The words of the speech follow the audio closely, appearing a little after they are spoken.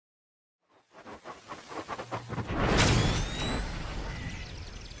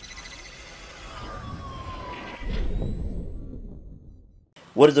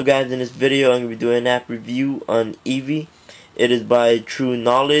What is up, guys? In this video I'm going to be doing an app review on Evi. It is by True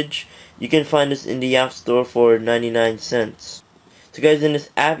Knowledge. You can find this in the App Store for 99 cents. So guys, in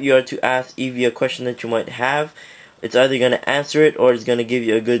this app you are to ask Evi a question that you might have. It's either going to answer it or it's going to give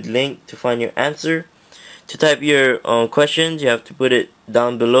you a good link to find your answer. To type your questions, you have to put it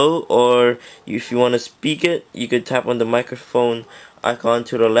down below, or if you want to speak it, you could tap on the microphone icon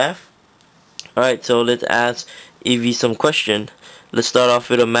to the left. Alright, so let's ask Evi some question. Let's start off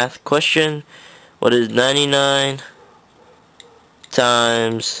with a math question. What is 99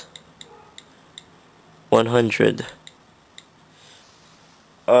 times 100?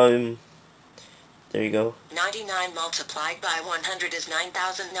 There you go. 99 multiplied by 100 is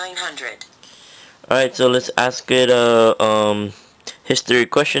 9,900. Alright, so let's ask it a history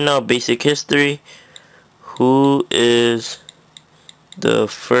question now, basic history. Who is the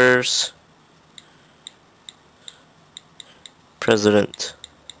first president?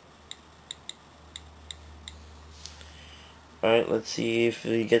 Alright, let's see if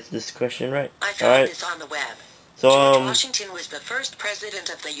he gets this question right. I found this on the web. So George Washington was the first president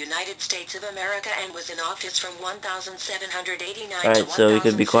of the United States of America and was in office from 1789 alright, so we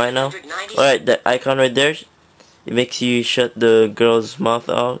could be quiet now. Alright, that icon right there, it makes you shut the girl's mouth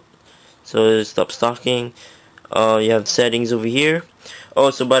out, so it stops talking. You have settings over here.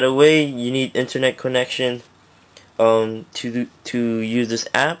 Oh, so by the way, you need internet connection to use this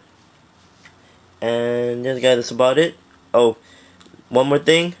app. And yes, guys, that's about it. Oh, one more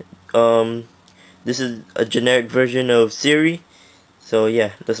thing. This is a generic version of SIRI. So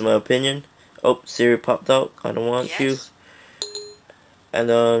yeah, that's my opinion. Oh, SIRI popped out. I don't want to. And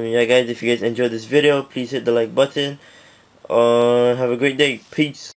yeah, guys, if you guys enjoyed this video, please hit the like button. Have a great day. Peace.